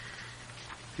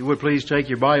you would please take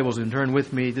your Bibles and turn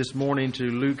with me this morning to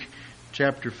Luke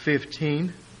chapter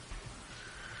 15.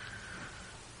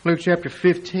 Luke chapter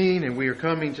 15, and we are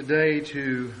coming today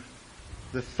to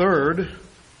the third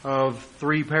of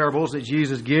three parables that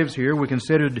Jesus gives here. We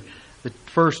considered the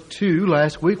first two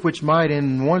last week, which might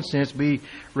in one sense be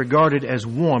regarded as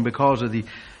one because of the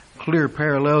clear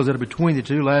parallels that are between the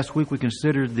two. Last week we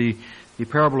considered the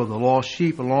parable of the lost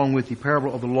sheep along with the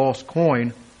parable of the lost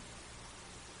coin.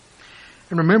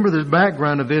 And remember the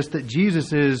background of this, that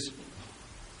Jesus is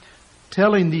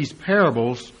telling these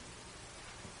parables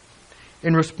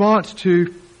in response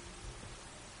to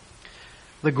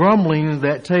the grumbling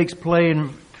that takes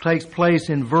place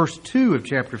in verse 2 of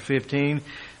chapter 15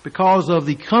 because of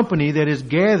the company that is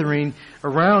gathering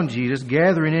around Jesus,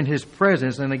 gathering in His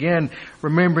presence. And again,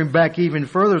 remembering back even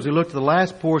further as we look to the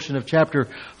last portion of chapter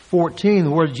 14,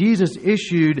 where Jesus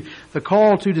issued the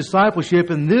call to discipleship,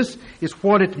 and this is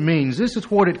what it means. This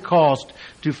is what it cost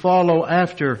to follow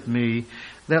after me.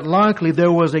 That likely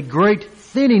there was a great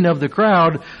thinning of the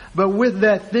crowd, but with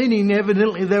that thinning,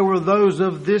 evidently there were those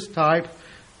of this type,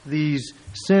 these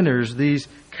sinners, these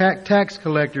tax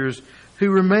collectors,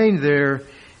 who remained there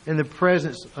in the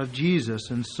presence of Jesus.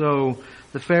 And so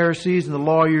the Pharisees and the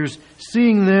lawyers,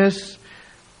 seeing this,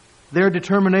 their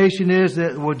determination is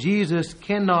that, well, Jesus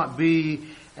cannot be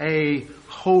a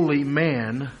holy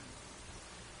man,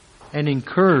 and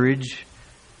encourage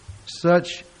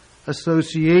such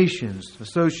associations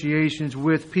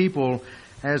with people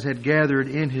as had gathered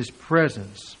in His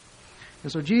presence.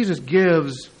 And so Jesus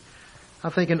gives, I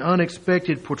think, an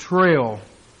unexpected portrayal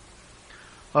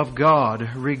of God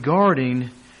regarding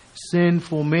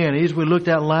sinful men. As we looked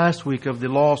at last week of the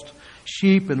lost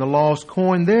sheep and the lost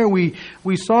coin, there we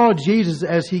saw Jesus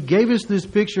as He gave us this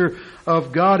picture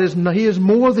of God as He is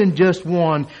more than just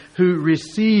one who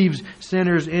receives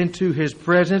sinners into His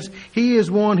presence. He is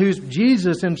one who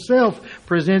Jesus Himself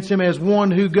presents Him as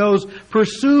one who goes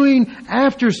pursuing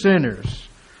after sinners.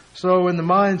 So in the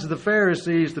minds of the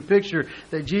Pharisees, the picture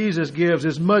that Jesus gives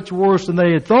is much worse than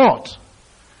they had thought.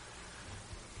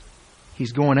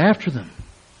 He's going after them.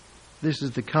 This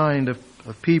is the kind of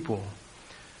people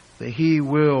that He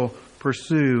will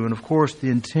pursue. And of course the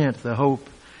intent, the hope,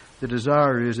 the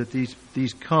desire is that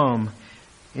these come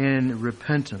in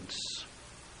repentance.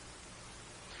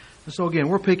 And so again,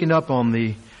 we're picking up on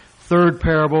the third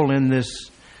parable in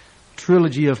this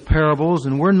trilogy of parables,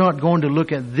 and we're not going to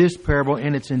look at this parable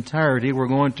in its entirety. We're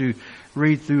going to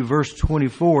read through verse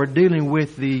 24, dealing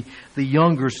with the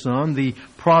younger son, the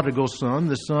prodigal son,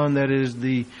 the son that is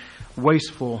the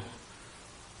wasteful,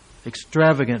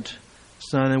 extravagant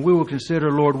son. And we will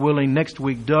consider, Lord willing, next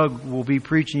week Doug will be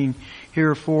preaching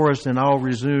here for us, and I'll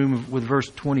resume with verse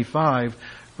 25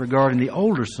 regarding the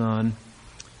older son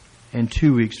in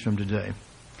 2 weeks from today.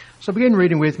 So begin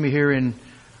reading with me here in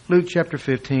Luke chapter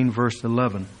 15, verse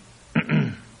 11.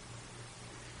 And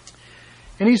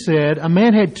he said, a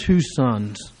man had 2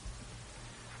 sons.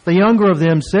 The younger of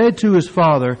them said to his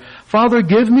father, Father,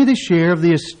 give me the share of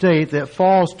the estate that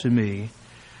falls to me.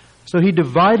 So he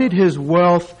divided his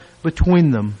wealth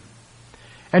between them.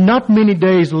 And not many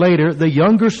days later, the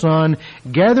younger son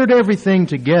gathered everything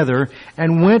together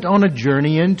and went on a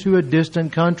journey into a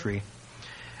distant country.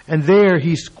 And there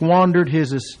he squandered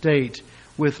his estate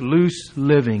with loose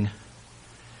living.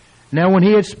 Now when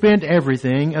he had spent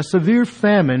everything, a severe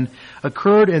famine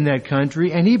occurred in that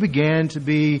country, and he began to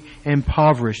be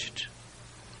impoverished.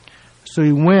 So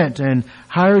he went and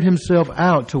hired himself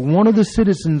out to one of the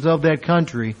citizens of that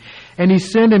country, and he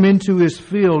sent him into his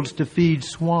fields to feed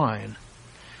swine.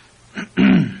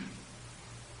 And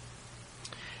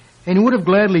he would have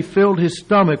gladly filled his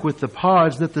stomach with the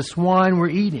pods that the swine were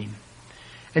eating,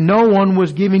 and no one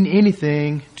was giving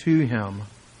anything to him.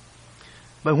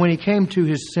 But when he came to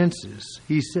his senses,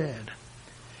 he said,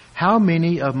 How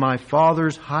many of my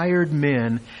father's hired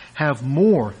men have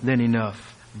more than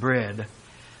enough bread?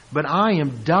 But I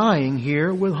am dying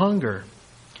here with hunger.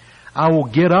 I will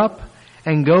get up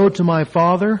and go to my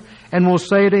father, and will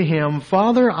say to him,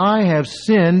 Father, I have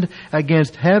sinned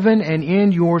against heaven and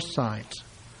in your sight.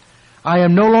 I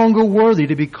am no longer worthy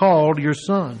to be called your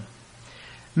son.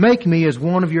 Make me as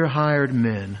one of your hired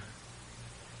men.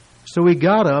 So he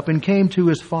got up and came to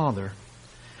his father.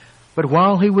 But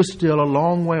while he was still a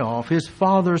long way off, his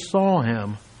father saw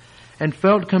him and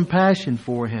felt compassion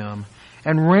for him,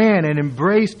 and ran and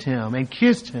embraced him and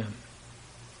kissed him.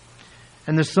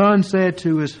 And the son said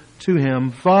to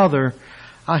him, Father,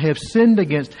 I have sinned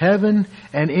against heaven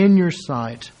and in your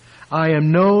sight. I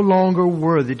am no longer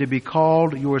worthy to be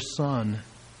called your son.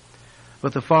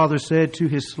 But the father said to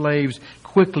his slaves,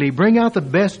 quickly. Bring out the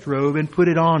best robe and put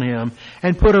it on him,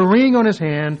 and put a ring on his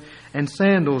hand and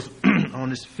sandals on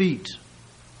his feet.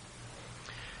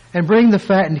 And bring the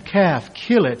fattened calf,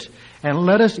 kill it, and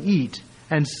let us eat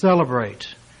and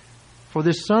celebrate. For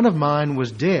this son of mine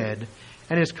was dead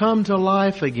and has come to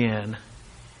life again.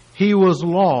 He was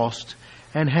lost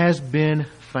and has been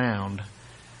found.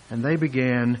 And they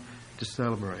began to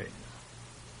celebrate.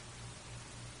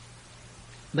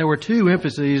 There were two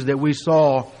emphases that we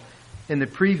saw in the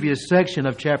previous section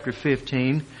of chapter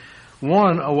 15.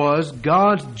 One was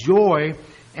God's joy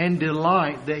and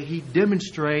delight that He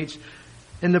demonstrates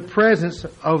in the presence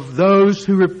of those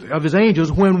of His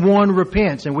angels when one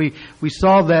repents. And we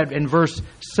saw that in verse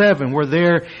 7, where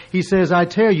there He says, I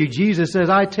tell you, Jesus says,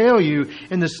 I tell you,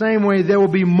 in the same way there will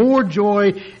be more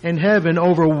joy in heaven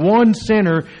over one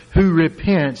sinner who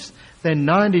repents than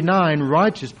 99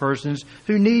 righteous persons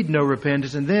who need no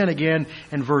repentance. And then again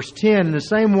in verse 10, in the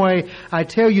same way, I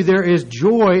tell you, there is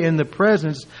joy in the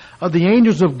presence of the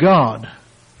angels of God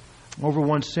over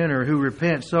one sinner who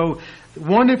repents. So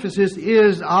one emphasis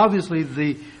is obviously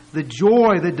the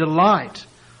joy, the delight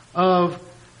of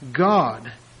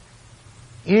God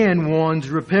in one's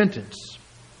repentance.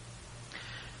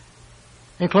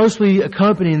 And closely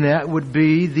accompanying that would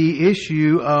be the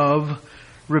issue of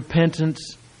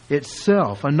repentance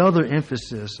itself, another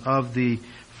emphasis of the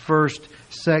first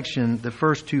section, the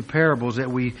first two parables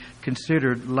that we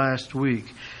considered last week.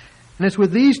 And it's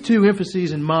with these two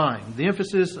emphases in mind, the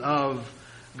emphasis of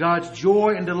God's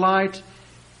joy and delight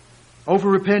over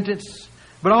repentance,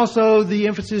 but also the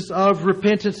emphasis of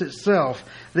repentance itself,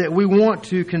 that we want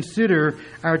to consider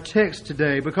our text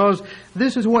today, because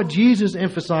this is what Jesus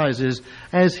emphasizes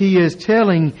as He is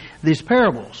telling these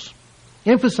parables,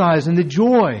 emphasizing the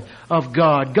joy of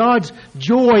God, God's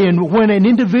joy in when an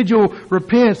individual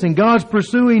repents and God's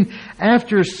pursuing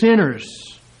after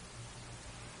sinners.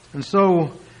 And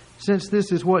so, since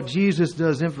this is what Jesus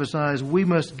does emphasize, we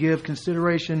must give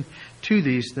consideration to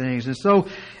these things. And so,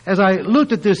 as I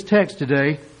looked at this text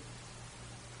today,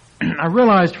 I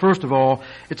realized, first of all,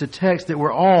 it's a text that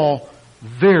we're all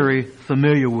very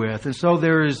familiar with. And so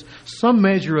there is some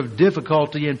measure of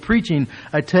difficulty in preaching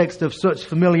a text of such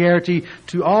familiarity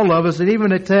to all of us, and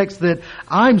even a text that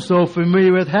I'm so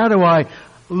familiar with. How do I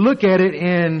look at it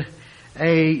in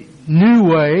a new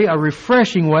way, a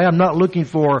refreshing way? I'm not looking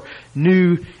for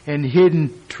new and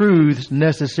hidden truths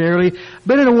necessarily,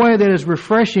 but in a way that is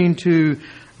refreshing to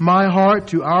my heart,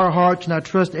 to our hearts, and I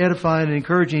trust edifying and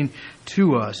encouraging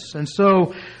to us. And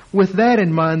so, with that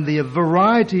in mind, the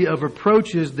variety of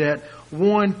approaches that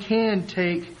one can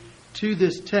take to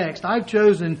this text, I've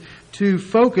chosen to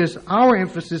focus our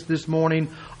emphasis this morning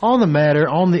on the matter,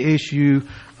 on the issue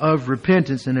of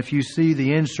repentance. And if you see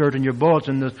the insert in your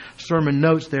bulletin, the sermon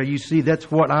notes there, you see that's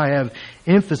what I have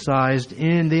emphasized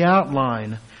in the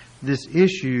outline, this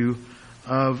issue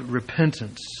of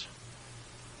repentance.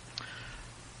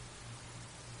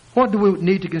 What do we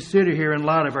need to consider here in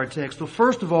light of our text? Well,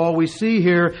 first of all, we see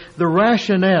here the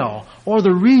rationale or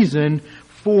the reason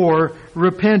for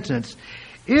repentance.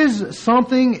 Is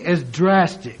something as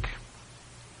drastic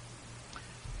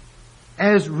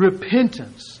as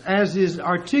repentance, as is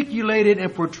articulated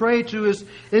and portrayed to us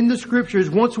in the Scriptures,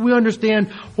 once we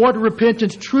understand what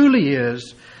repentance truly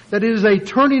is, that it is a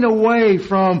turning away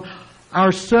from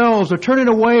ourselves or turning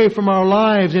away from our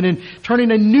lives and in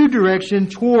turning a new direction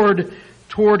toward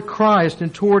Christ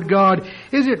and toward God,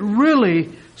 is it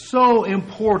really so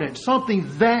important, something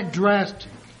that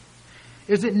drastic?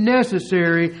 Is it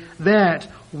necessary that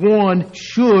one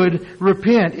should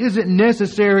repent? Is it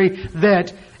necessary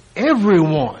that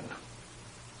everyone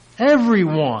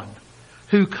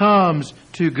who comes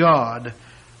to God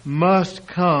must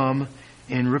come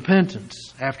in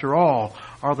repentance? After all,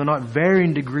 are there not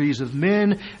varying degrees of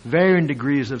men, varying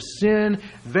degrees of sin,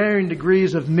 varying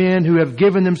degrees of men who have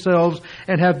given themselves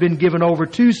and have been given over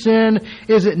to sin?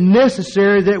 Is it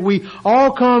necessary that we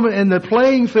all come and the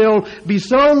playing field be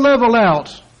so level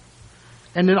out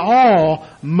and that all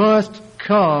must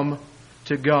come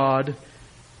to God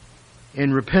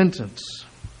in repentance?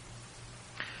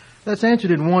 That's answered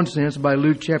in one sense by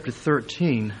Luke chapter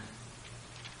 13.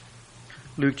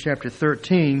 Luke chapter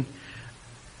 13.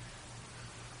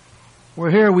 Well,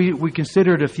 here we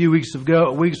considered a few weeks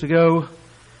ago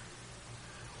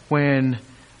when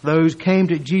those came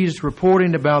to Jesus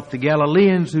reporting about the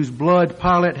Galileans whose blood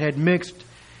Pilate had mixed.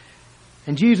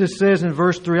 And Jesus says in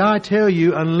verse 3, I tell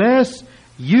you, unless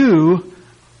you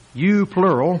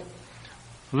plural,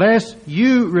 lest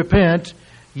you repent,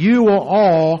 you will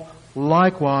all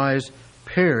likewise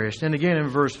perish. And again in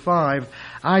verse 5,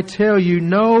 I tell you,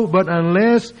 no, but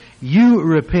unless you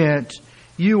repent,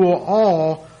 you will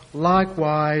all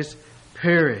likewise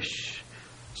perish.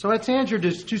 So that's answered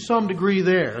to some degree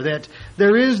there, that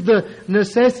there is the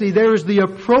necessity, there is the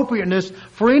appropriateness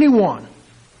for anyone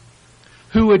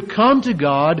who would come to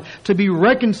God, to be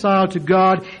reconciled to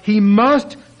God. He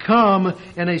must come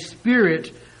in a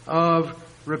spirit of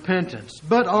repentance.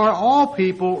 But are all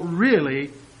people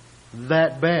really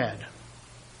that bad?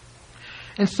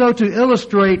 And so to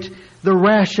illustrate the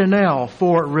rationale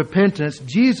for repentance,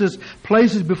 Jesus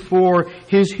places before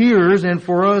His hearers and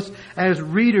for us as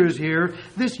readers here,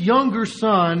 this younger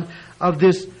son of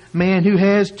this man who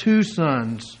has two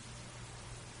sons.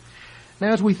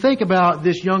 Now, as we think about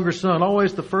this younger son,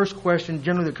 always the first question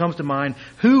generally that comes to mind,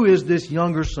 who is this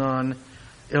younger son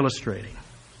illustrating?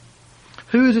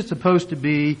 Who is it supposed to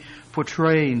be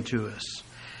portraying to us?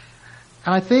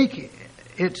 And I think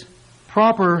it's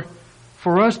proper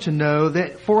for us to know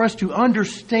that, for us to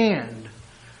understand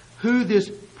who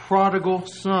this prodigal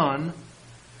son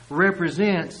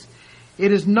represents,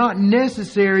 it is not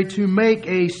necessary to make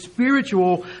a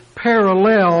spiritual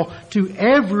parallel to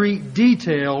every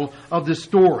detail of the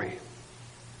story.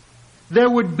 There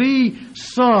would be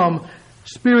some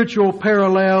spiritual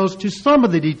parallels to some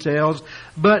of the details,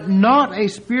 but not a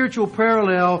spiritual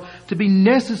parallel to be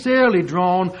necessarily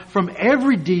drawn from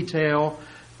every detail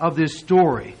of this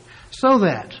story. So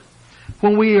that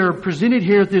when we are presented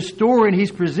here at this story and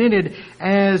he's presented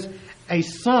as a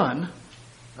son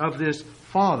of this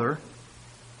father,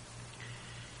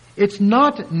 it's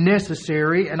not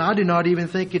necessary, and I do not even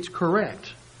think it's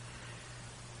correct,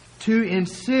 to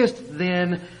insist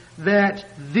then that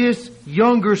this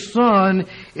younger son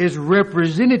is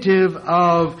representative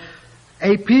of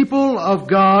a people of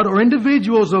God or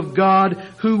individuals of God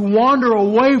who wander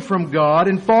away from God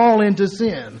and fall into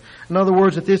sin. In other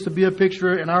words, that this would be a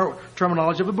picture, in our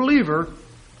terminology, of a believer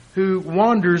who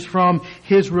wanders from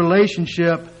his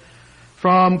relationship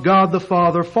from God the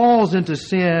Father, falls into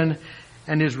sin,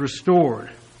 and is restored.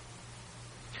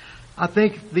 I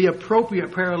think the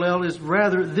appropriate parallel is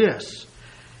rather this.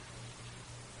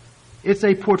 It's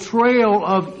a portrayal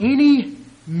of any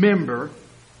member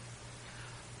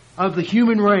of the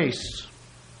human race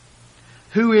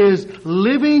who is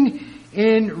living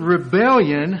in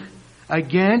rebellion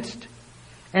against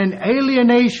and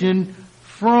alienation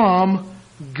from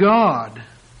God.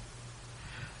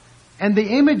 And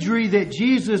the imagery that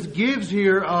Jesus gives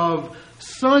here of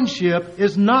sonship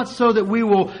is not so that we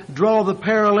will draw the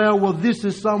parallel, well, this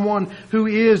is someone who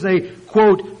is a,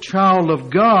 quote, child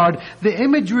of God. The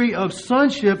imagery of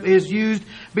sonship is used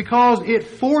because it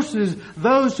forces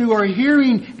those who are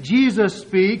hearing Jesus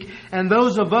speak and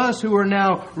those of us who are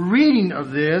now reading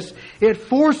of this, it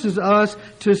forces us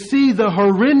to see the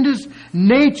horrendous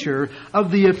nature of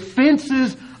the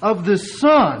offenses of the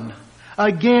Son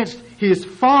against His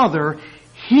Father,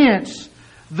 hence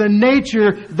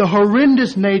the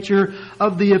horrendous nature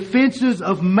of the offenses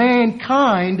of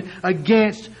mankind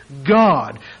against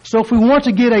God. So if we want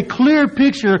to get a clear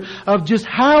picture of just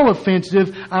how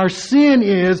offensive our sin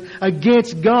is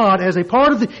against God as a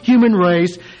part of the human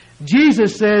race,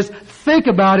 Jesus says, think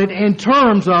about it in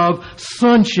terms of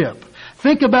sonship.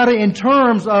 Think about it in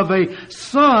terms of a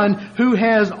son who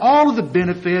has all of the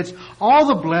benefits, all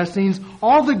the blessings,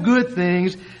 all the good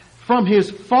things from his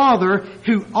father,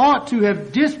 who ought to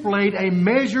have displayed a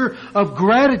measure of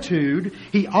gratitude.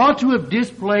 He ought to have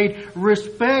displayed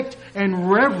respect and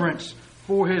reverence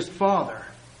for his father.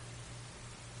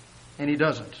 And he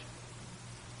doesn't.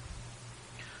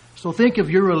 So think of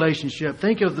your relationship.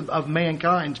 Think of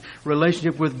mankind's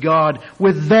relationship with God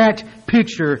with that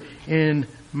picture in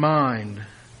mind.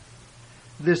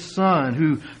 This son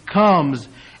who comes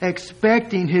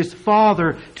expecting his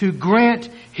father to grant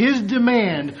his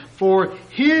demand for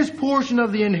his portion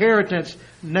of the inheritance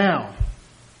now.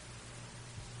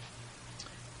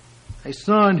 A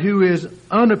son who is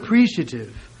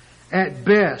unappreciative at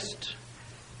best,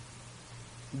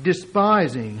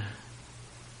 despising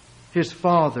his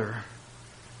father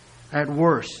at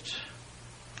worst.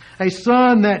 A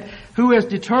son who has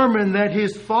determined that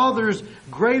his father's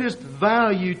greatest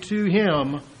value to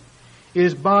him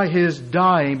is by his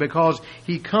dying, because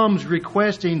he comes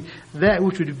requesting that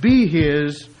which would be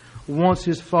his once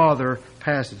his father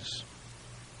passes.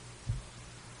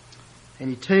 And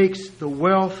he takes the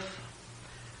wealth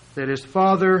that his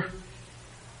father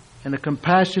and a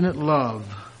compassionate love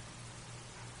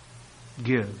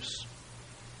gives.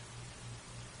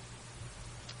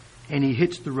 And he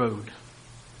hits the road,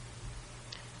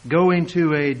 going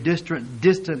to a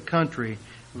distant country,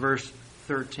 verse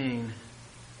 13.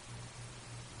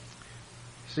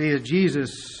 See, as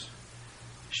Jesus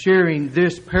sharing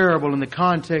this parable in the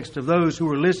context of those who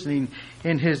were listening,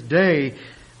 in his day,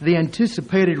 the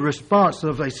anticipated response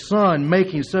of a son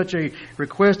making such a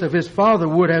request of his father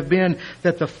would have been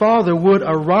that the father would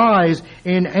arise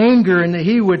in anger and that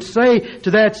he would say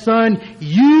to that son,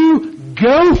 "You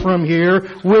go from here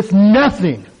with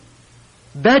nothing."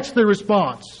 That's the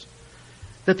response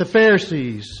that the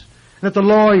Pharisees, that the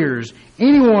lawyers,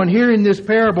 anyone hearing this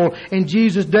parable in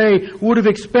Jesus' day would have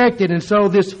expected. And so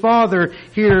this father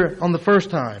here on the first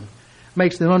time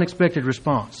makes the unexpected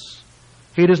response.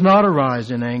 He does not arise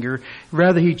in anger.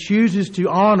 Rather, he chooses to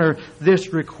honor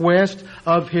this request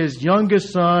of his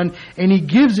youngest son, and he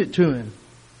gives it to him.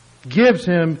 Gives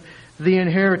him the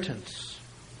inheritance.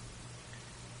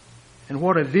 And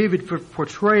what a vivid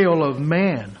portrayal of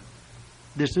man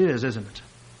this is, isn't it?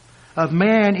 Of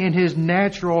man in his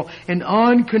natural and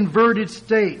unconverted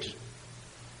state.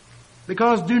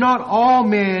 Because do not all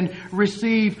men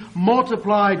receive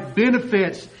multiplied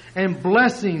benefits and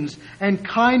blessings and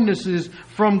kindnesses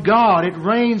from God? It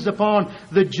rains upon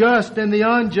the just and the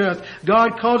unjust.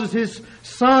 God causes His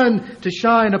sun to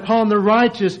shine upon the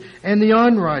righteous and the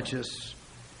unrighteous.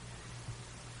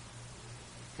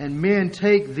 And men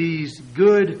take these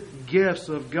good gifts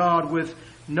of God with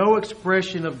no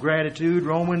expression of gratitude.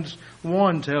 Romans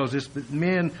 1 tells us that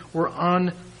men were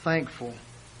unthankful.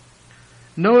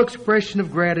 No expression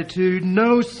of gratitude,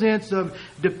 no sense of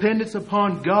dependence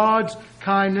upon God's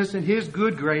kindness and His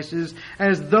good graces,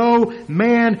 as though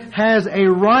man has a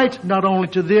right not only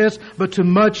to this, but to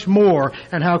much more.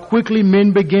 And how quickly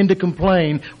men begin to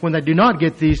complain when they do not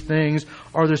get these things,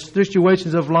 or the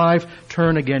situations of life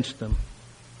turn against them.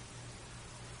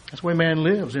 That's the way man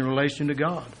lives in relation to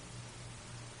God.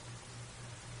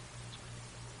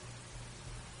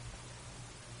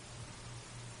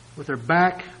 With their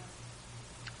back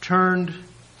turned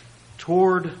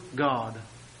toward God,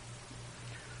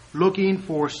 looking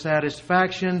for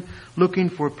satisfaction, looking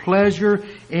for pleasure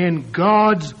in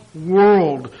God's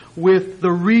world with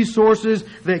the resources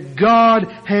that God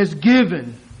has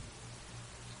given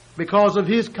because of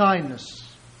His kindness.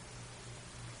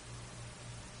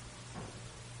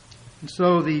 And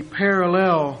so the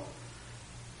parallel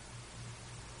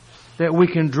that we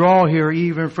can draw here,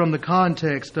 even from the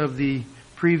context of the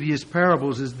previous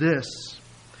parables, is this.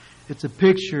 It's a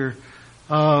picture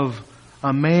of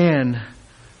a man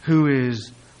who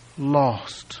is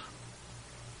lost.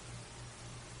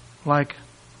 Like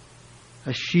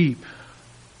a sheep.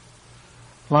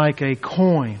 Like a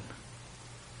coin.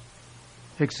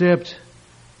 Except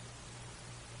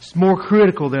it's more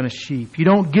critical than a sheep. You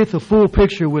don't get the full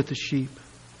picture with a sheep.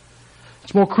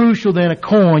 It's more crucial than a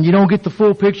coin. You don't get the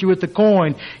full picture with the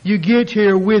coin. You get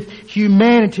here with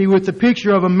humanity, with the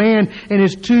picture of a man and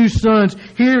his two sons.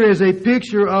 Here is a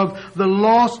picture of the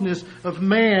lostness of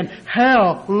man.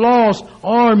 How lost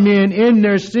are men in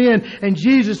their sin? And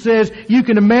Jesus says, you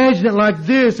can imagine it like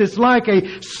this. It's like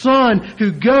a son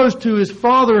who goes to his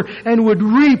father and would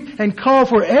reap and call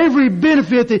for every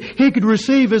benefit that he could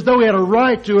receive as though he had a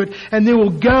right to it, and then will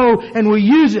go and will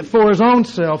use it for his own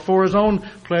self, for his own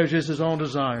pleasures, his own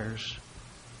desires.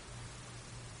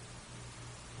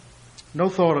 No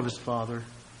thought of his Father.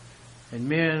 And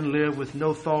men live with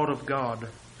no thought of God.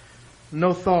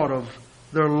 No thought of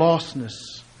their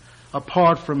lostness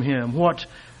apart from Him. What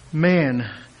man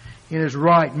in his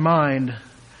right mind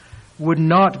would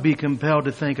not be compelled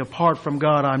to think, apart from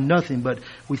God, I'm nothing? But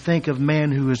we think of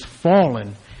man who is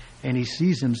fallen, and he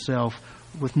sees himself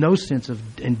with no sense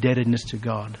of indebtedness to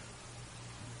God.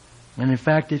 And in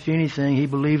fact, if anything, he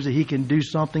believes that he can do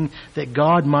something that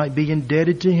God might be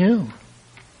indebted to him.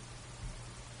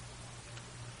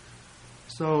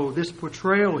 So this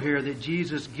portrayal here that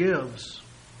Jesus gives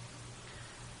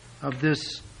of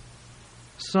this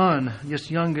son, this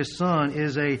youngest son,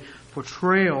 is a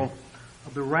portrayal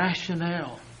of the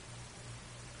rationale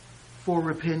for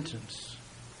repentance.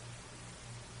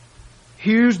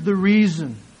 Here's the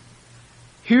reason.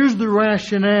 Here's the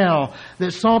rationale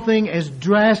that something as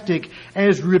drastic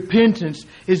as repentance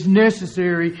is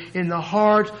necessary in the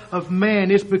heart of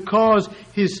man. It's because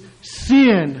his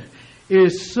sin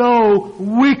is so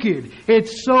wicked.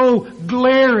 It's so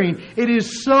glaring. It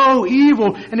is so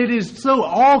evil. And it is so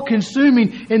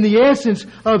all-consuming in the essence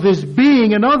of his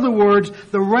being. In other words,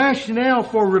 the rationale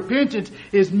for repentance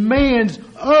is man's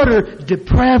utter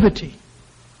depravity.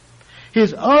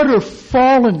 His utter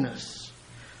fallenness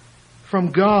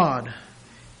from God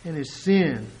and his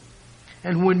sin.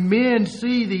 And when men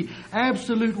see the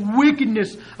absolute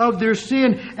wickedness of their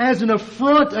sin as an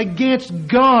affront against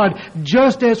God,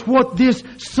 just as what this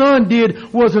son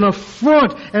did was an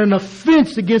affront and an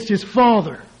offense against his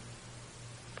father,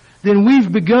 then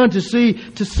we've begun to see,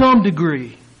 to some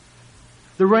degree,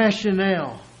 the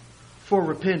rationale for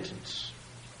repentance.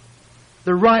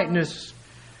 The rightness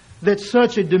that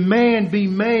such a demand be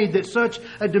made, that such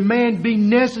a demand be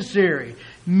necessary.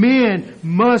 Men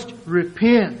must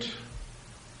repent.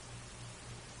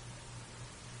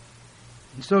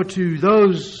 And so to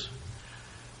those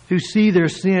who see their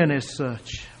sin as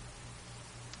such,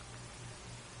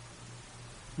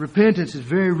 repentance is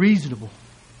very reasonable.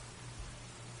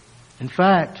 In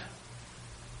fact,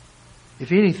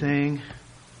 if anything,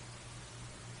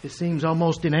 it seems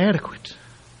almost inadequate.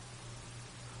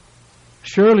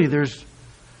 Surely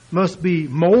must be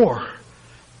more.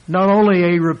 Not only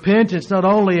a repentance, not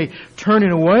only a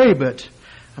turning away, but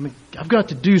I've got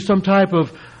to do some type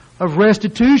of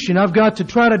restitution. I've got to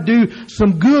try to do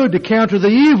some good to counter the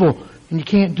evil. And you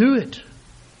can't do it.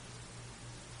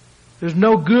 There's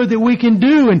no good that we can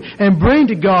do and bring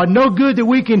to God. No good that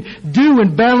we can do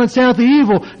and balance out the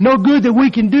evil. No good that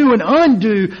we can do and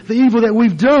undo the evil that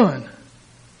we've done.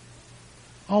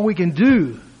 All we can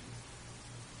do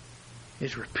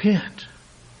is repent.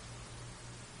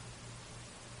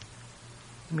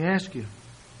 Let me ask you,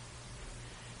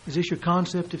 is this your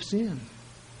concept of sin?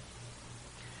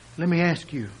 Let me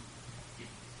ask you,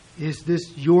 is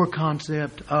this your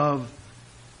concept of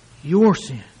your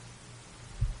sin?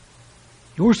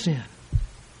 Your sin.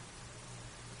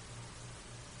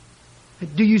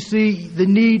 Do you see the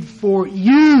need for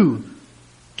you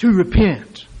to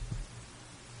repent?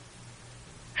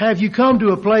 Have you come to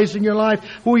a place in your life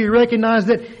where you recognize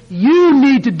that you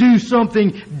need to do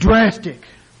something drastic?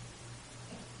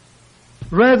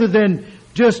 Rather than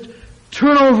just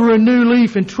turn over a new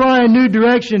leaf and try a new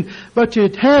direction, but to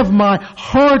have my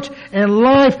heart and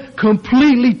life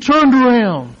completely turned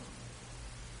around.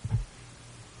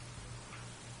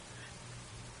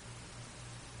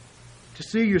 To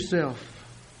see yourself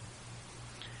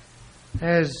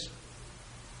as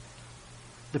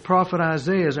the prophet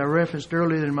Isaiah, as I referenced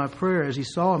earlier in my prayer, as he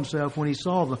saw himself when he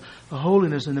saw the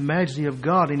holiness and the majesty of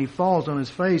God, and he falls on his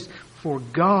face before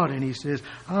God and he says,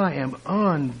 I am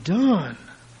undone.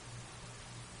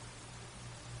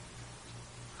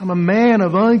 I'm a man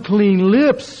of unclean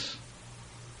lips.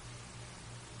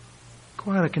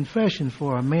 Quite a confession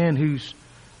for a man whose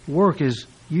work is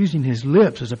using his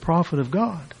lips as a prophet of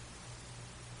God.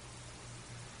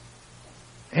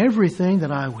 Everything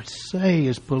that I would say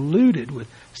is polluted with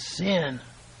sin.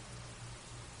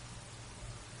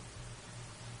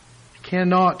 I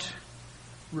cannot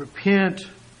repent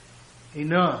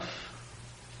enough.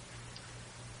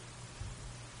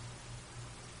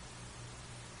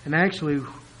 And actually,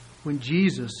 when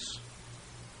Jesus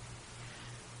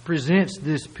presents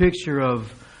this picture of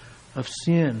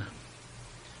sin,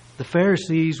 the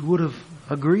Pharisees would have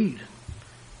agreed.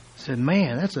 Said,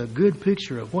 man, that's a good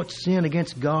picture of what sin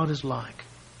against God is like.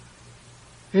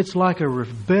 It's like a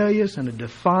rebellious and a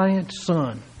defiant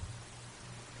son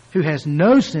who has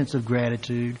no sense of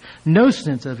gratitude, no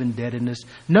sense of indebtedness,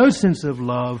 no sense of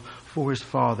love for his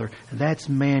father. And that's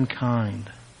mankind.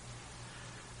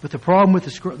 But the problem with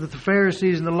that the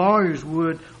Pharisees and the lawyers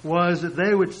was that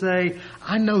they would say,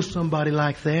 I know somebody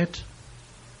like that.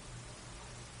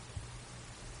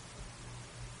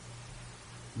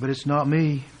 But it's not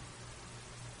me.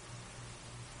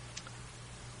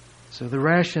 So the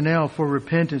rationale for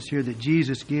repentance here that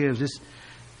Jesus gives is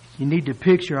you need to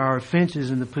picture our offenses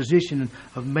in the position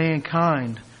of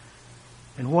mankind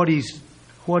and what he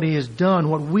has done,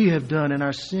 what we have done in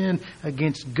our sin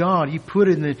against God. You put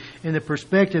it in the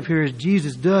perspective here as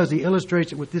Jesus does. He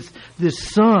illustrates it with this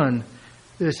son,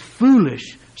 this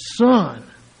foolish son,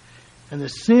 and the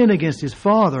sin against his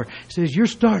father. He says you're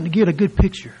starting to get a good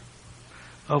picture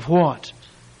of what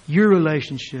your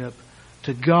relationship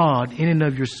to God in and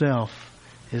of yourself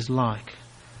is like.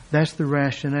 That's the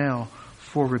rationale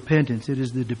for repentance. It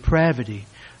is the depravity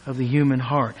of the human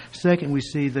heart. Second, we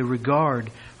see the regard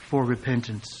for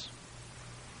repentance.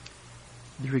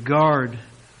 The regard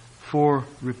for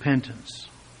repentance.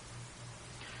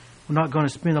 We're not going to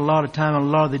spend a lot of time on a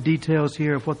lot of the details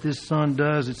here of what this son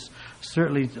does. It's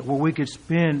certainly what we could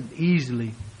spend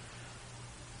easily.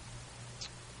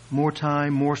 More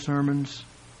time, more sermons.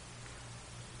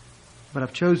 But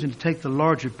I've chosen to take the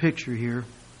larger picture here.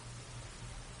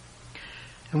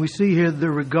 And we see here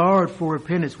the regard for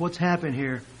repentance. What's happened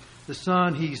here? The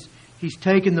son, he's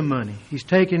taken the money. He's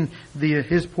taken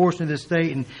his portion of the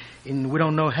estate, and we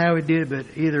don't know how he did it, but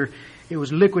either it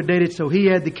was liquidated so he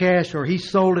had the cash, or he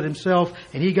sold it himself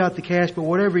and he got the cash. But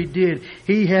whatever he did,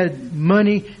 he had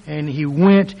money and he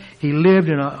went. He lived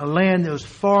in a land that was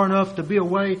far enough to be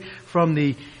away from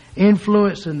the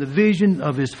influence and the vision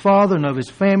of his father and of his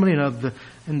family and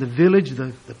in the village,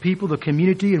 the people, the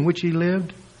community in which he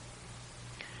lived.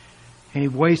 and he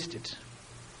wasted.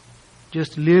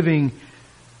 Just living,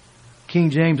 King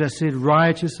James, I said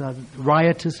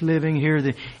riotous living. Here,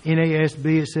 the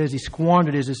NASB, it says he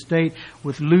squandered his estate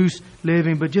with loose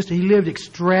living, but just he lived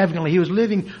extravagantly. He was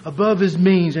living above his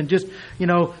means and just,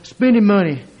 spending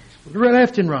money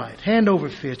left and right, hand over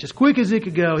fist, as quick as it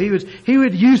could go. He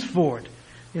would use for it.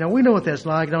 We know what that's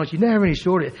like, don't you? You never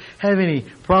have any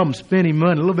problem spending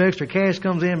money. A little bit extra cash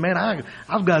comes in, man,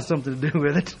 I've got something to do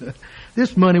with it.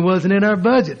 This money wasn't in our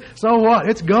budget. So what?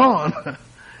 It's gone.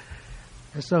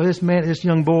 And so this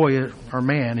young boy, or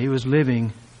man, he was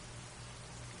living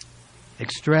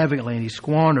extravagantly, and he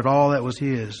squandered all that was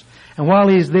his. And while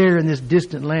he's there in this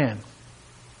distant land,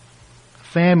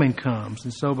 famine comes.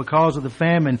 And so because of the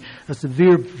famine, a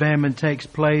severe famine takes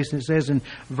place. And it says in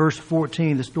verse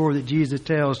 14, the story that Jesus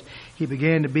tells, he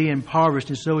began to be impoverished.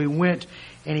 And so he went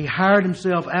and he hired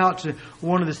himself out to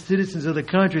one of the citizens of the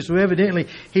country. So evidently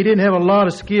he didn't have a lot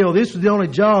of skill. This was the only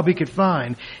job he could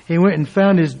find. He went and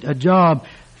found a job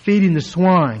feeding the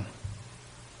swine.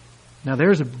 Now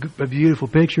there's a beautiful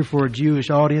picture for a Jewish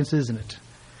audience, isn't it?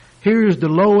 Here is the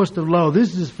lowest of low.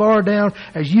 This is as far down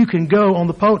as you can go on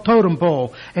the totem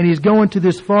pole. And he's going to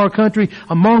this far country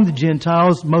among the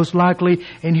Gentiles, most likely.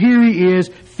 And here he is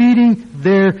feeding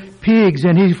their pigs.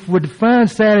 And he would find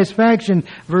satisfaction,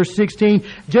 verse 16,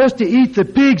 just to eat the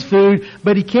pig's food,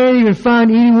 but he can't even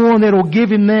find anyone that will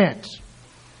give him that.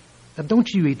 Now, don't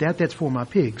you eat that. That's for my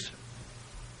pigs.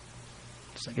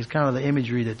 It's kind of the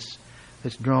imagery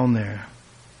that's drawn there.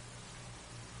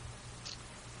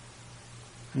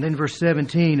 And then verse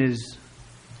 17 is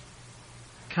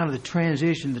kind of the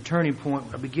transition, the turning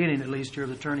point, a beginning at least here of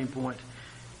the turning point.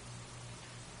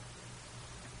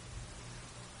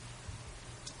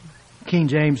 King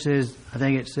James says, I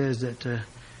think it says that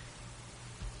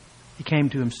he came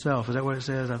to himself. Is that what it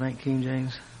says? I think King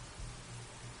James.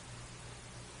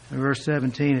 In verse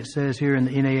 17 it says here in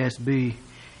the NASB,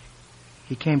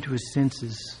 he came to his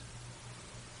senses.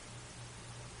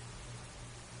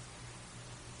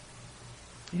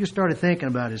 He just started thinking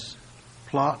about his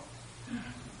plot.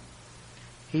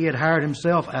 He had hired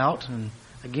himself out, and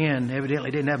again,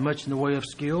 evidently didn't have much in the way of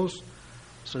skills.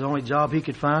 So the only job he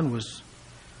could find was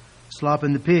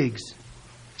slopping the pigs.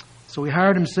 So he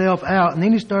hired himself out, and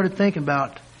then he started thinking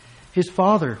about his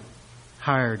father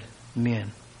hired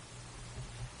men.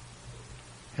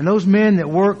 And those men that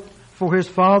work for his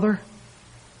father,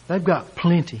 they've got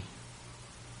plenty.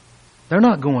 They're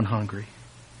not going hungry.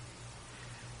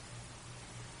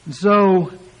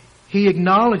 So he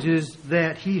acknowledges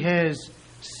that he has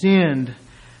sinned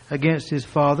against his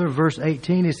father. Verse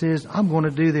 18, he says, I'm going to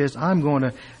do this. I'm going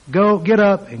to get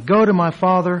up and go to my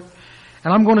father.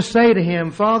 And I'm going to say to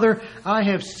him, Father, I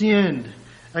have sinned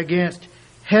against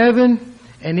heaven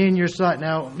and in your sight.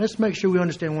 Now, let's make sure we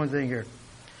understand one thing here.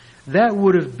 That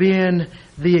would have been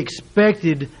the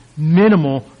expected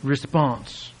minimal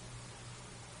response.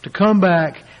 To come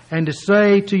back and to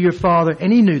say to your father,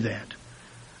 and he knew that.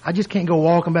 I just can't go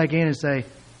walking back in and say,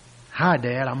 hi,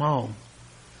 Dad, I'm home.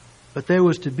 But there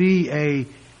was to be a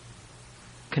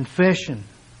confession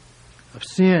of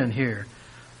sin here.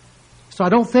 So I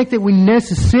don't think that we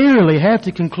necessarily have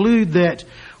to conclude that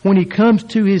when he comes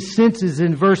to his senses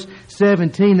in verse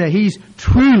 17 that he's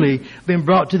truly been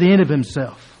brought to the end of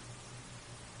himself.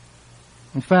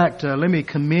 In fact, let me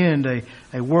commend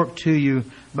a work to you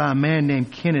by a man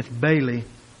named Kenneth Bailey.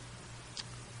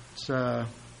 It's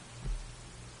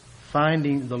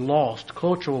Finding the Lost,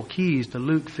 Cultural Keys to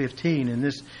Luke 15. And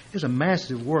this is a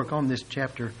massive work on this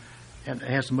chapter, and it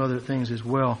has some other things as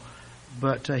well.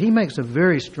 But he makes a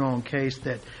very strong case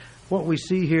that what we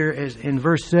see here is in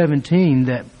verse 17,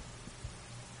 that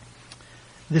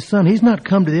this son, he's not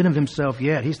come to the end of himself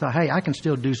yet. He's thought, hey, I can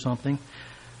still do something.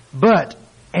 But,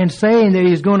 and saying that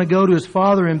he's going to go to his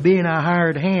father and be in a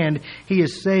hired hand, he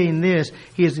is saying this.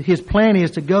 His plan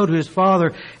is to go to his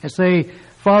father and say,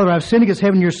 Father, I've sinned against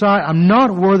heaven and your sight. I'm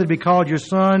not worthy to be called your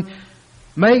son.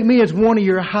 Make me as one of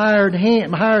your hired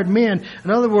men. In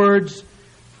other words,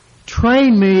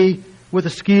 train me with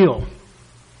a skill.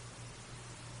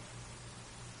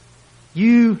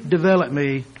 You develop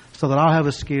me so that I'll have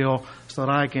a skill so that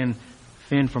I can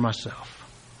fend for myself.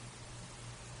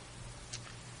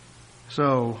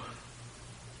 So,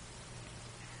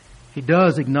 he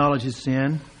does acknowledge his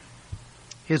sin,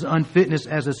 his unfitness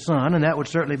as a son, and that would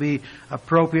certainly be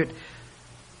appropriate.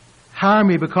 Hire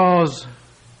me because,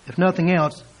 if nothing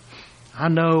else, I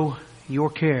know your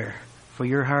care for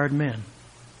your hired men.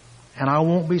 And I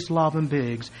won't be slopping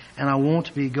pigs, and I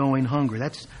won't be going hungry.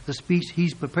 That's the speech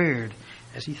he's prepared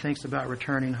as he thinks about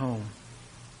returning home.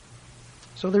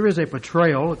 So there is a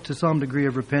portrayal to some degree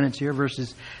of repentance here,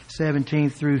 verses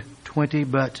 17 through 20,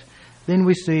 but then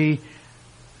we see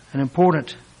an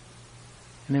important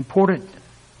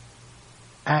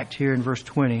act here in verse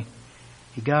 20.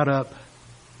 He got up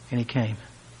and he came.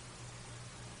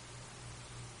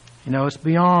 You know, it's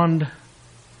beyond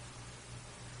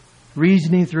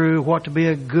reasoning through what to be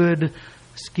a good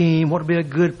scheme, what to be a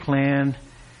good plan.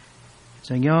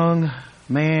 It's a young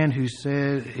man who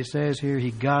says, it says here, he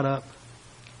got up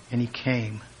and he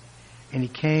came. And he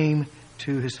came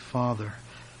to his father.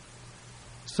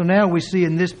 So now we see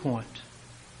in this point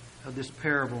of this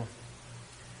parable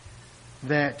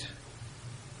that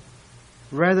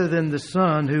rather than the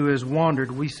son who has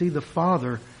wandered, we see the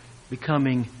father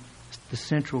becoming the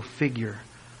central figure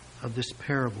of this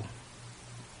parable.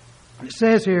 It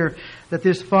says here that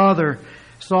this father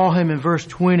saw him in verse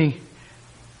 20,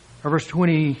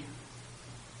 the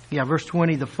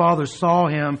father saw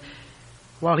him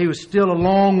while he was still a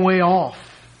long way off.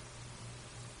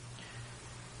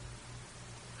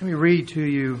 Let me read to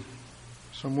you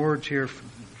some words here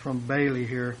from Bailey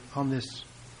here on this.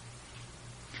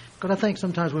 Because I think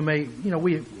sometimes we may,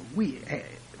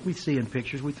 we see in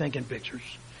pictures, we think in pictures.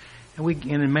 And we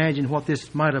can imagine what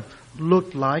this might have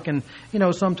looked like. And,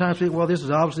 sometimes we think, well, this is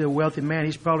obviously a wealthy man.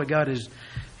 He's probably got his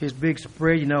big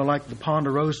spread, like the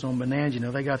Ponderosa on Bonanza.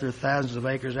 They got their thousands of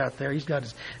acres out there. He's got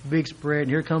his big spread, and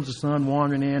here comes the son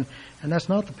wandering in. And that's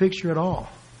not the picture at all.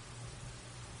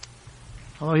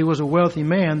 Although he was a wealthy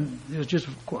man, it was just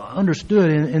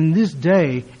understood in this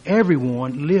day,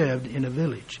 everyone lived in a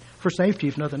village for safety,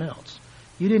 if nothing else.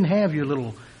 You didn't have your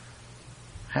little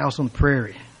house on the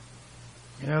prairie.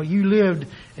 You lived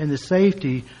in the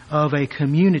safety of a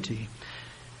community.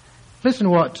 Listen to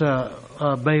what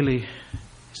Bailey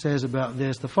says about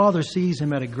this. The father sees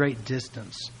him at a great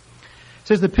distance. It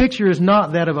says the picture is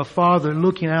not that of a father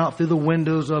looking out through the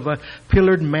windows of a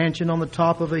pillared mansion on the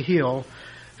top of a hill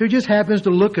who just happens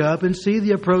to look up and see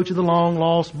the approach of the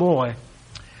long-lost boy.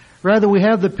 Rather, we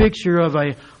have the picture of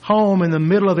a home in the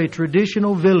middle of a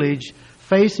traditional village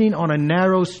facing on a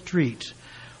narrow street.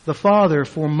 The father,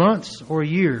 for months or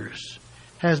years,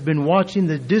 has been watching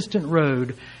the distant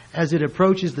road as it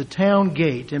approaches the town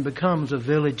gate and becomes a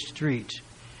village street.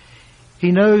 He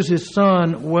knows his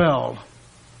son well,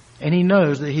 and he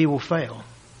knows that he will fail.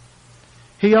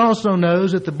 He also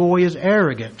knows that the boy is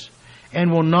arrogant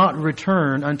and will not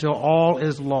return until all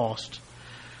is lost.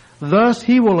 Thus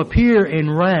he will appear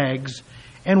in rags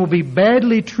and will be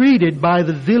badly treated by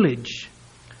the village.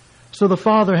 So the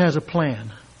father has a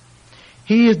plan.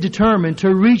 He is determined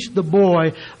to reach the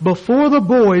boy before the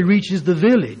boy reaches the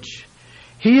village.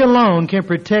 He alone can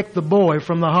protect the boy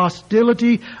from the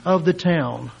hostility of the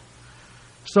town.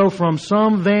 So from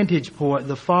some vantage point,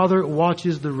 the father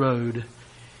watches the road.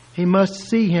 He must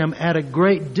see him at a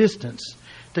great distance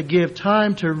to give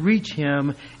time to reach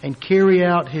him and carry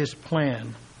out his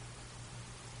plan.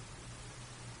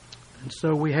 And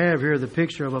so we have here the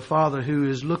picture of a father who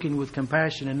is looking with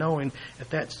compassion and knowing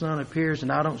if that son appears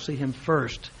and I don't see him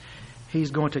first, he's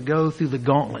going to go through the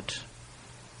gauntlet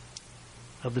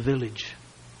of the village.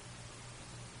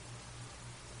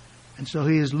 And so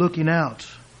he is looking out,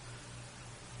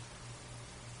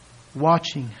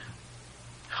 watching,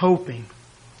 hoping.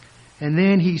 And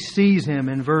then he sees him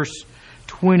in verse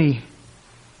 20.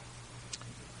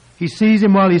 He sees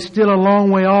him while he's still a long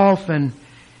way off, and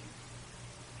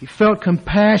he felt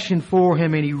compassion for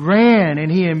him, and he ran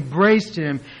and he embraced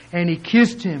him and he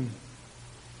kissed him.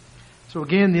 So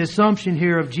again, the assumption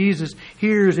here of Jesus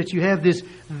here is that you have this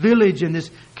village and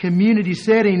this community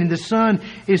setting, and the son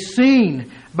is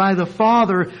seen by the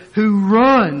father who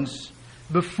runs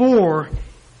before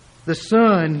the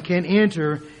son can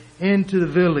enter into the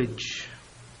village.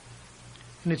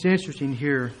 And it's interesting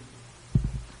here,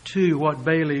 too, what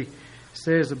Bailey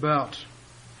says about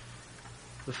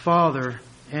the father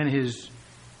and his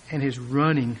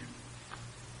running.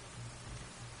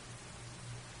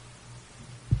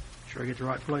 Make sure I get the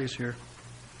right place here.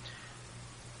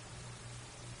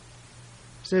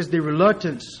 It says the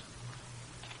reluctance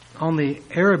on the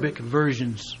Arabic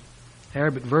versions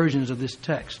of this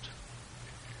text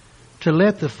to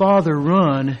let the father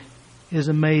run is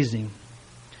amazing.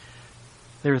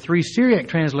 There are 3 Syriac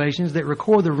translations that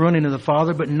record the running of the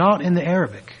father, but not in the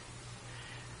Arabic.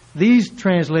 These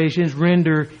translations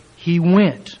render he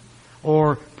went,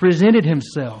 or presented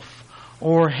himself,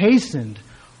 or hastened,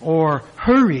 or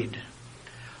hurried.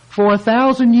 For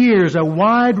 1,000 years, a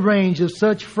wide range of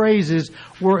such phrases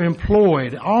were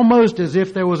employed, almost as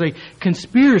if there was a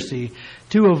conspiracy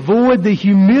to avoid the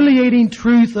humiliating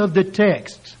truth of the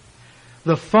text.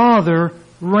 The father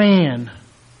ran.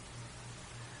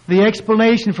 The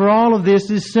explanation for all of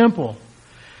this is simple.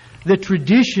 The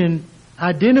tradition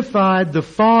identified the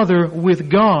Father with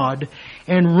God,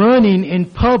 and running in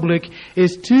public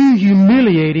is too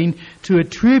humiliating to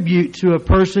attribute to a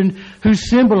person who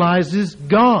symbolizes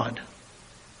God.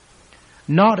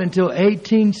 Not until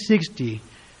 1860,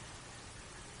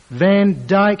 Van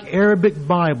Dyke Arabic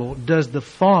Bible, does the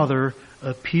Father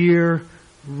appear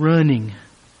running.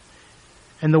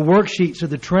 And the worksheets of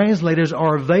the translators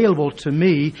are available to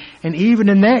me. And even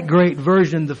in that great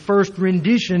version, the first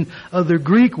rendition of the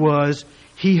Greek was,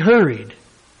 He hurried.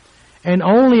 And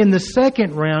only in the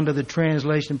second round of the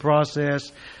translation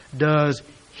process does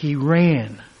He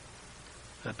ran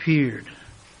appeared.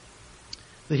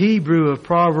 The Hebrew of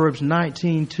Proverbs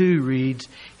 19:2 reads,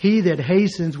 He that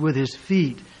hastens with his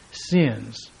feet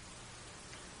sins.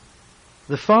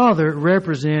 The Father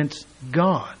represents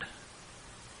God.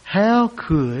 How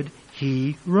could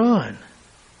He run?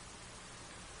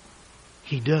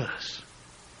 He does.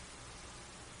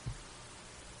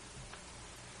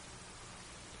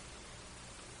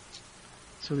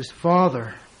 So this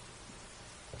Father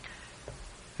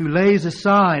who lays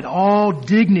aside all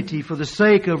dignity for the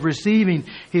sake of receiving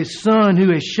His Son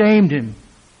who has shamed Him.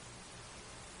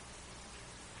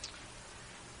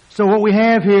 So what we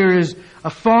have here is a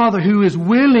Father who is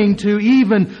willing to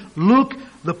even look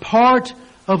the part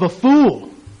of a fool.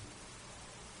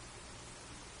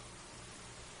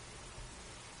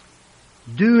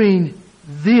 Doing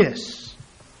this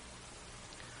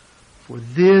for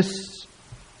this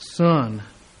Son.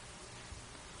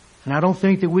 And I don't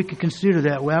think that we can consider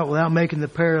that without making the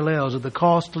parallels of the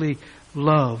costly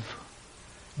love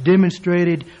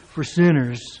demonstrated for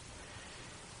sinners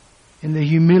in the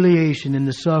humiliation and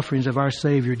the sufferings of our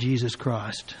Savior Jesus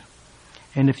Christ.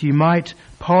 And if you might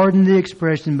pardon the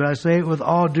expression, but I say it with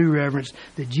all due reverence,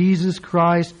 that Jesus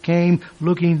Christ came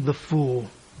looking the fool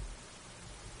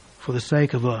for the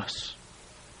sake of us.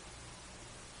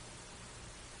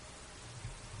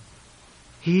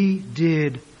 He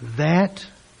did that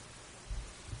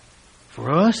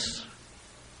for us.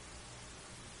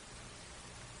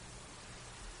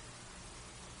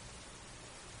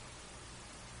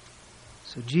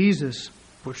 So Jesus'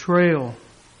 portrayal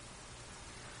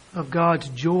of God's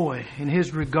joy and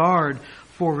His regard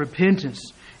for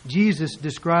repentance, Jesus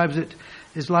describes it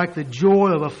as like the joy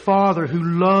of a father who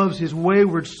loves his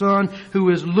wayward son, who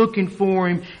is looking for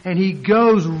him, and he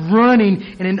goes running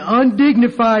in an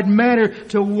undignified manner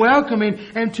to welcome him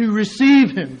and to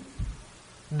receive him.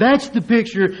 That's the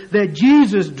picture that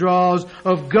Jesus draws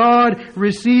of God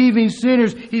receiving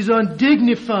sinners. He's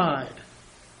undignified.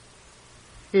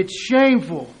 It's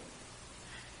shameful.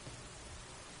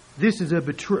 This is a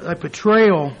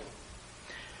portrayal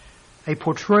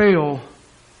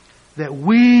that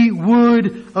we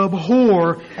would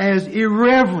abhor as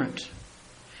irreverent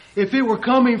if it were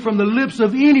coming from the lips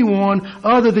of anyone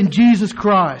other than Jesus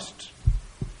Christ.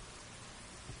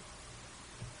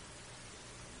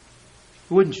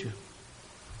 Wouldn't you?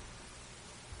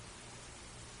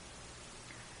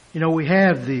 You know, we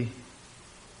have the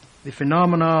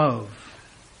phenomena of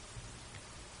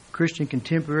Christian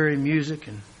contemporary music,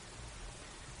 and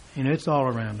you know, it's all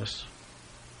around us.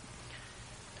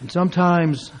 And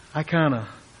sometimes I kind of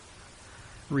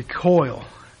recoil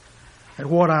at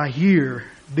what I hear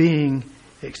being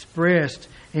expressed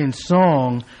in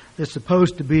song that's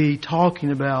supposed to be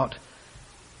talking about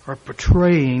or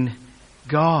portraying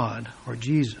God or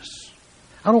Jesus.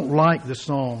 I don't like the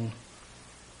song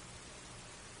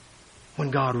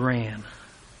When God Ran.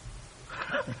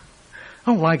 I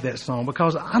don't like that song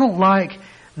because I don't like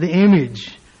the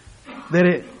image that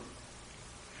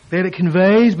it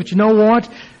conveys. But you know what?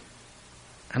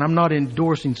 And I'm not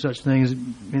endorsing such things,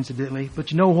 incidentally,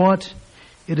 but you know what?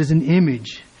 It is an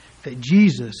image that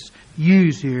Jesus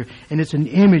used here, and it's an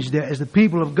image that, as the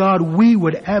people of God, we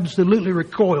would absolutely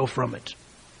recoil from it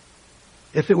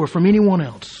if it were from anyone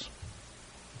else.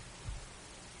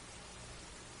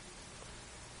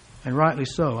 And rightly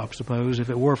so, I suppose, if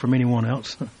it were from anyone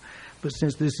else. But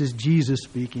since this is Jesus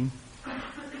speaking,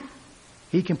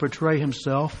 He can portray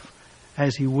Himself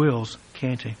as He wills,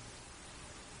 can't He?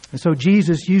 And so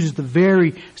Jesus uses the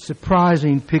very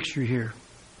surprising picture here.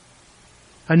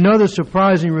 Another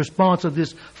surprising response of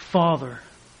this Father.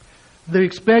 The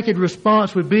expected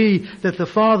response would be that the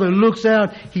Father looks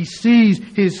out, He sees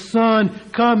His Son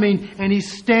coming, and He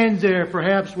stands there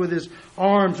perhaps with His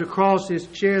arms across His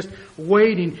chest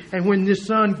waiting. And when this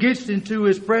Son gets into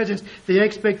His presence, the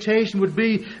expectation would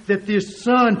be that this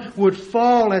Son would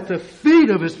fall at the feet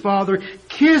of His Father,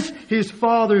 kiss His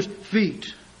Father's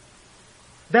feet.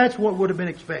 That's what would have been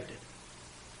expected.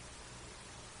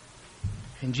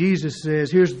 And Jesus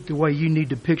says, here's the way you need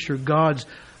to picture God's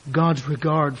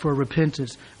regard for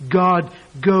repentance. God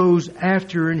goes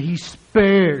after and He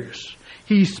spares.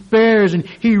 He spares and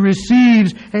He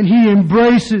receives and He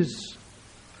embraces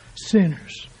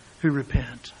sinners who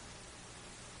repent.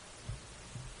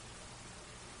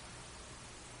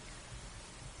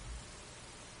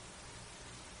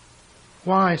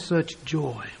 Why such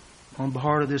joy on the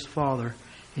heart of this Father?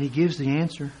 And He gives the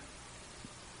answer.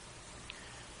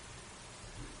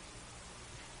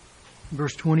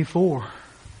 Verse 24.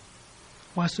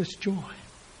 Why such joy?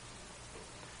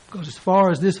 Because as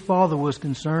far as this Father was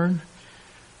concerned,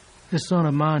 this Son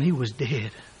of mine, he was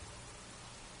dead.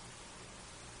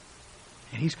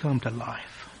 And He's come to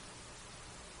life.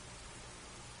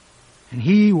 And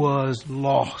he was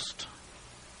lost.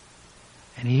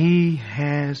 And he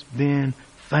has been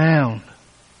found.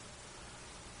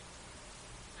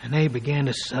 And they began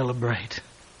to celebrate.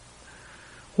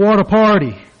 What a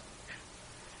party.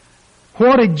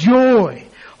 What a joy.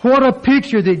 What a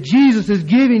picture that Jesus is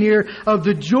giving here of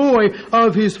the joy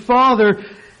of His Father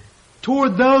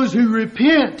toward those who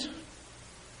repent.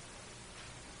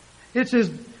 It's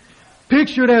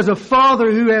pictured as a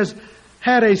father who has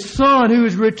had a son who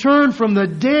has returned from the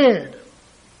dead.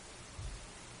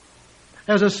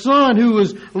 As a son who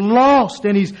was lost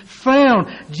and he's found.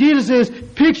 Jesus says,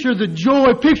 picture the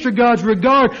joy, picture God's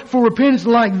regard for repentance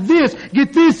like this.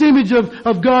 Get this image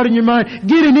of God in your mind.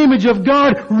 Get an image of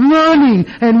God running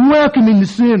and welcoming the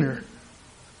sinner.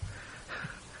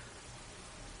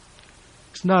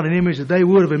 It's not an image that they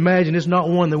would have imagined. It's not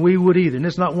one that we would either. And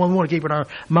it's not one we want to keep in our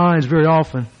minds very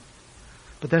often.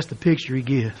 But that's the picture He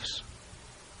gives.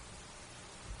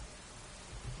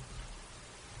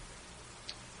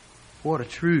 What a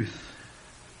truth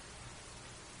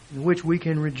in which we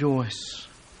can rejoice.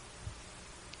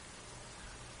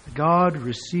 God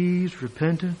receives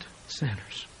repentant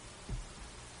sinners.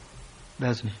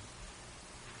 Doesn't He?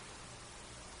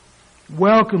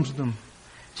 Welcomes them.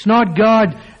 It's not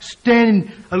God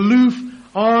standing aloof,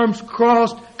 arms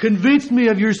crossed, convince me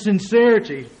of your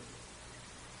sincerity.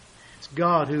 It's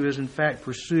God who is in fact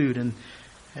pursued, and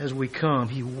as we come,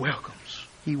 He welcomes.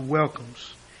 He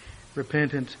welcomes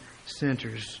repentant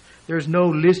sinners. There's no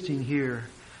listing here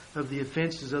of the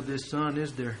offenses of this son,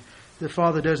 is there? The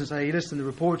Father doesn't say, hey, listen, the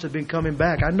reports have been coming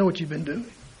back. I know what you've been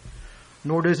doing.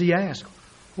 Nor does He ask,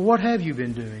 well, what have you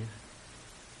been doing?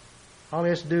 All He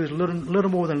has to do is a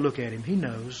little more than look at him. He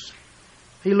knows.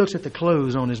 He looks at the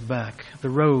clothes on his back, the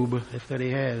robe if that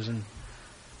he has, and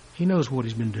He knows what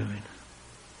he's been doing.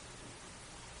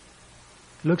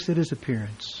 He looks at his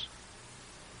appearance.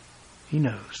 He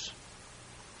knows.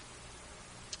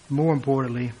 More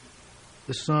importantly,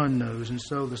 the Son knows. And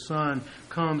so the Son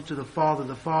comes to the Father.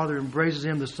 The Father embraces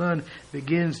Him. The Son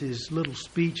begins his little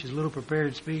speech, his little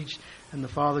prepared speech, and the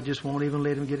Father just won't even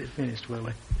let Him get it finished, will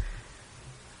He?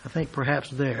 I think perhaps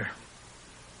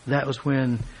that was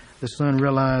when the Son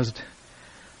realized,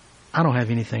 I don't have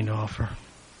anything to offer.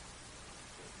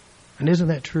 And isn't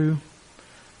that true?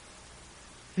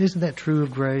 Isn't that true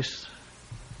of grace?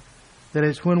 That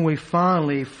it's when we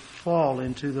finally fall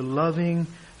into the loving,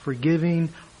 forgiving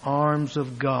arms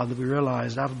of God that we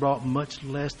realize I've brought much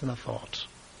less than I thought.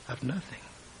 I've nothing.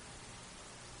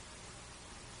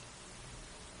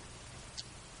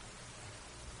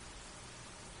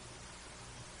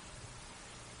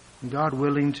 God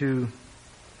willing to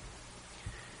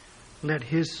let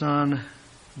His Son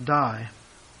die,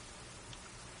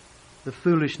 the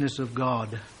foolishness of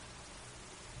God,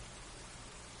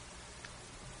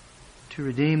 to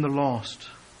redeem the lost,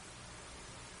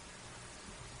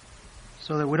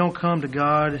 so that we don't come to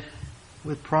God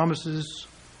with promises.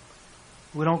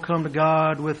 We don't come to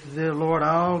God with, Lord,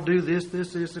 I'll do this,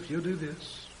 if you'll do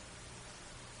this.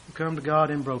 We come to God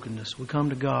in brokenness. We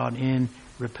come to God in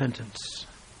repentance.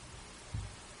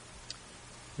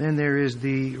 Then there is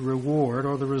the reward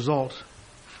or the result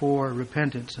for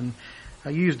repentance. And I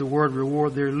use the word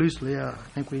reward there loosely. I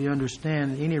think we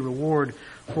understand any reward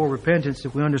for repentance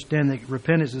if we understand that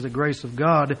repentance is a grace of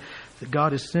God, that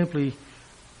God is simply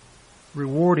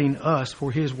rewarding us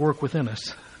for His work within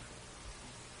us.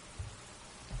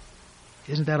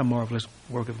 Isn't that a marvelous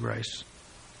work of grace?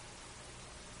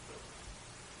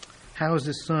 How is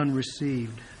this Son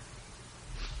received?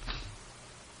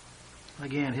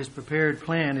 Again, His prepared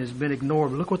plan has been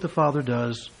ignored. Look what the Father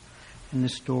does in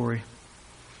this story.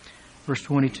 Verse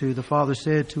 22, the Father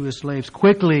said to His slaves,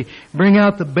 quickly bring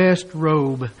out the best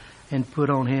robe and put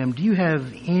on Him. Do you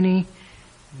have any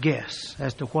guess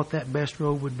as to what that best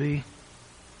robe would be?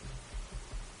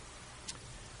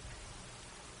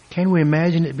 Can we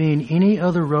imagine it being any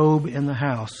other robe in the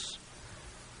house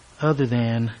other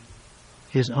than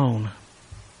His own.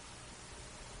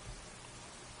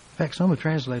 In fact, some have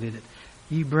translated it,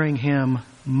 ye bring Him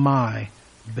my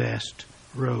best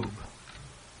robe.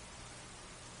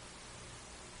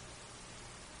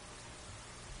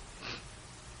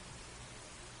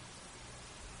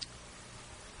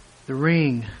 The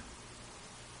ring,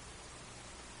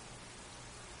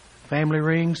 family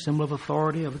ring, symbol of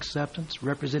authority, of acceptance,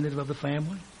 representative of the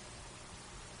family.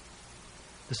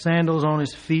 The sandals on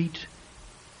His feet,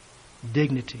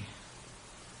 dignity.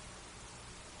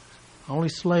 Only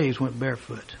slaves went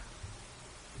barefoot.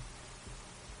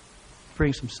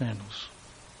 Bring some sandals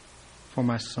for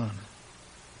my son.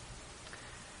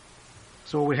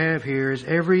 So what we have here is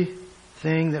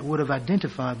everything that would have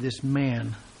identified this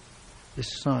man,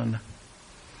 this son,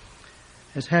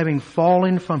 as having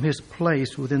fallen from his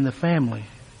place within the family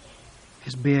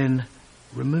has been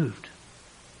removed.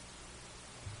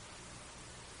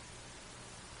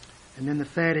 And then the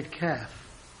fatted calf.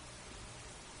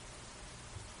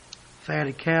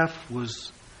 Fatted calf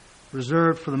was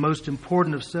reserved for the most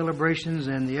important of celebrations,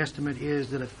 and the estimate is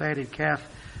that a fatted calf,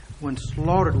 when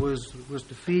slaughtered, was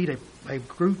to feed a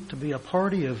group, to be a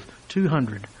party of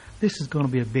 200. This is going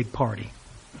to be a big party.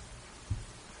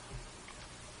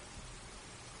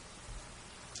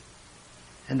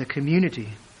 And the community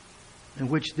in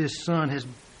which this son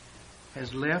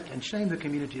has left, and shamed the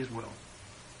community as well.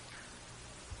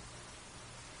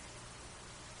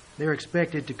 They're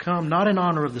expected to come not in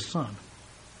honor of the Son,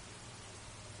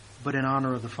 but in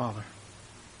honor of the Father.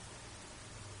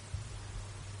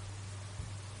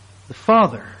 The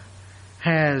Father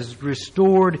has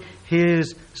restored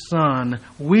His Son.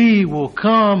 We will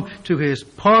come to His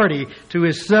party, to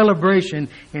His celebration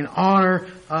in honor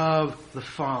of the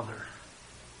Father.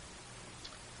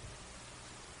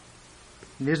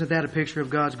 And isn't that a picture of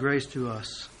God's grace to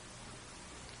us?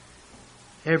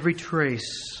 Every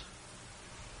trace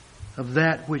of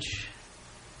that which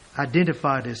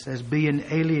identified us as being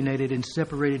alienated and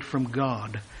separated from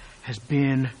God has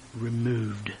been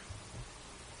removed.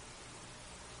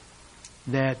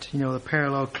 That, the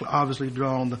parallel obviously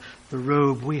drawn, the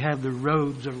robe. We have the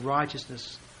robes of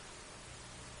righteousness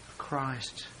of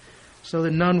Christ. So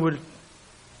that none would,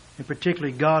 and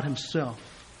particularly God Himself,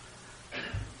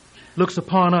 looks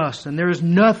upon us, and there's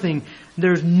nothing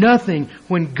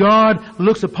when God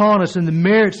looks upon us in the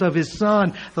merits of His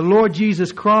Son, the Lord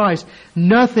Jesus Christ,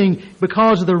 nothing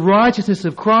because of the righteousness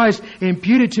of Christ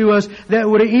imputed to us that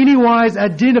would in any wise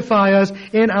identify us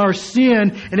in our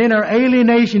sin and in our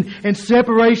alienation and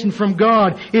separation from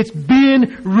God. It's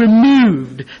been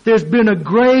removed. There's been a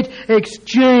great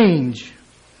exchange.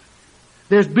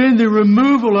 There's been the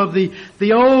removal of the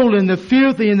old and the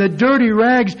filthy and the dirty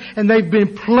rags, and they've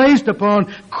been placed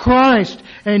upon Christ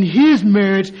and His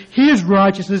merits, His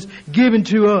righteousness given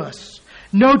to us.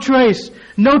 No trace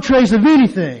of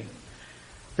anything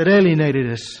that alienated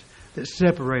us, that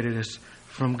separated us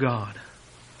from God.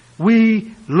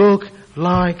 We look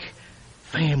like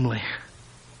family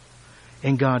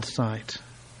in God's sight.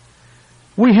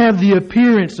 We have the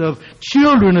appearance of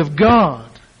children of God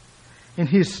in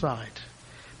His sight,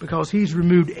 because He's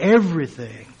removed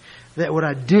everything that would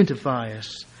identify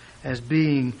us as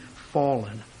being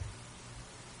fallen.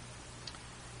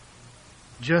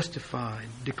 Justified,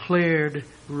 declared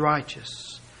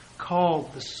righteous,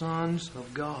 called the sons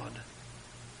of God.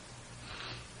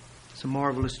 It's a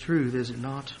marvelous truth, is it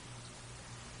not?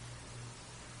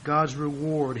 God's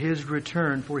reward, His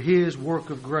return for His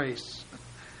work of grace,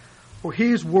 for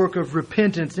His work of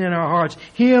repentance in our hearts,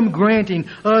 Him granting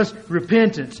us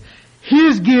repentance.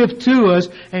 His gift to us,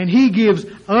 and He gives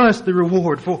us the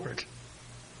reward for it.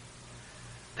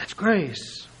 That's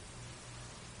grace.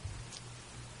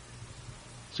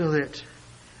 So that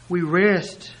we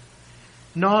rest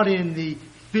not in the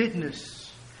fitness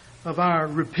of our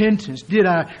repentance. Did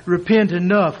I repent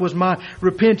enough? Was my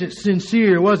repentance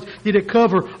sincere? Did it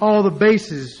cover all the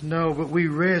bases? No, but we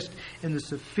rest in the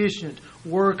sufficient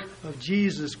work of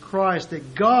Jesus Christ,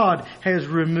 that God has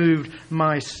removed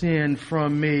my sin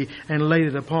from me and laid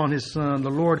it upon His Son. The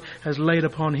Lord has laid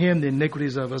upon Him the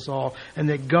iniquities of us all, and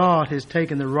that God has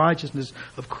taken the righteousness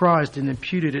of Christ and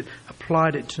imputed it,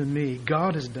 applied it to me.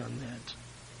 God has done that.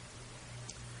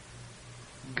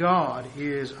 God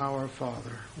is our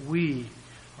Father. We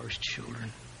are His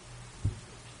children.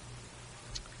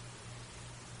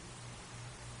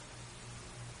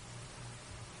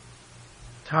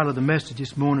 The title of the message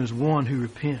this morning is One Who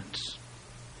Repents.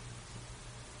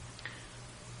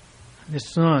 This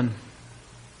son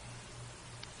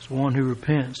is one who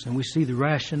repents, and we see the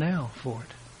rationale for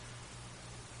it.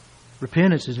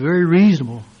 Repentance is very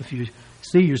reasonable if you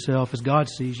see yourself as God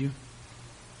sees you.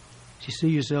 that you see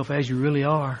yourself as you really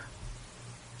are.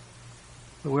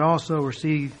 But we also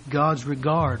see God's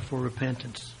regard for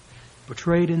repentance,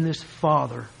 portrayed in this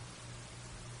Father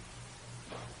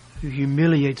who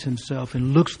humiliates himself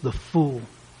and looks the fool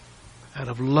out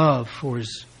of love for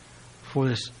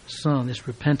this son, this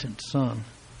repentant son.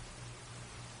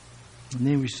 And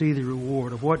then we see the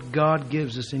reward of what God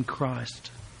gives us in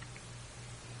Christ.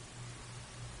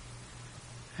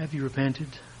 Have you repented?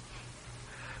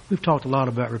 We've talked a lot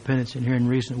about repentance in here in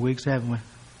recent weeks, haven't we?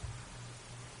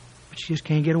 But you just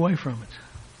can't get away from it.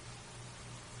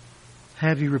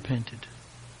 Have you repented?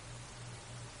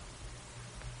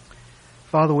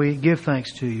 Father, we give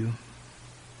thanks to you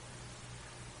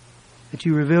that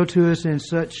you reveal to us in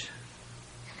such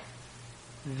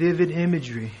vivid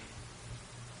imagery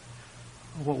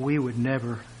what we would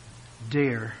never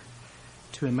dare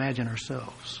to imagine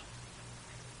ourselves.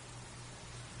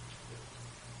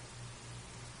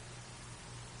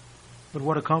 But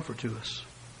what a comfort to us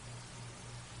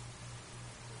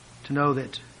to know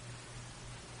that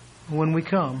when we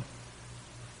come,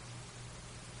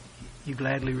 you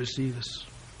gladly receive us.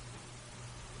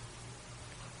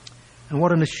 And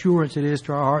what an assurance it is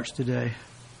to our hearts today,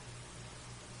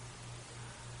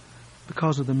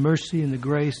 because of the mercy and the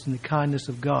grace and the kindness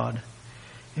of God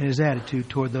and His attitude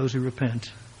toward those who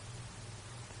repent.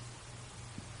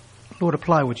 Lord,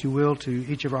 apply what you will to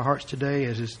each of our hearts today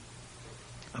as is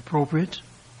appropriate.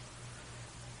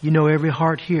 You know every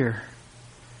heart here.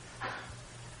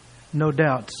 No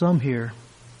doubt some here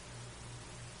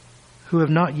who have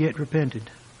not yet repented.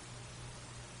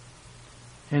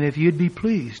 And if you'd be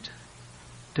pleased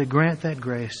to grant that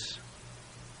grace,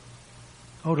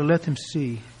 to let them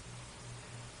see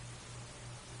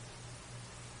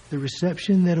the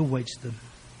reception that awaits them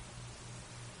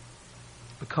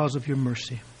because of your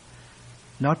mercy.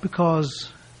 Not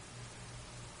because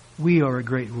we are a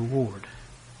great reward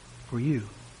for you,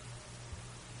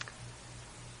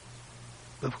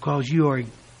 but because you are a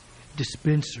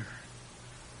dispenser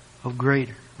of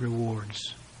greater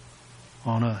rewards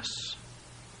on us.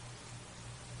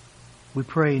 We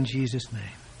pray in Jesus' name.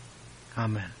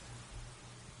 Amen.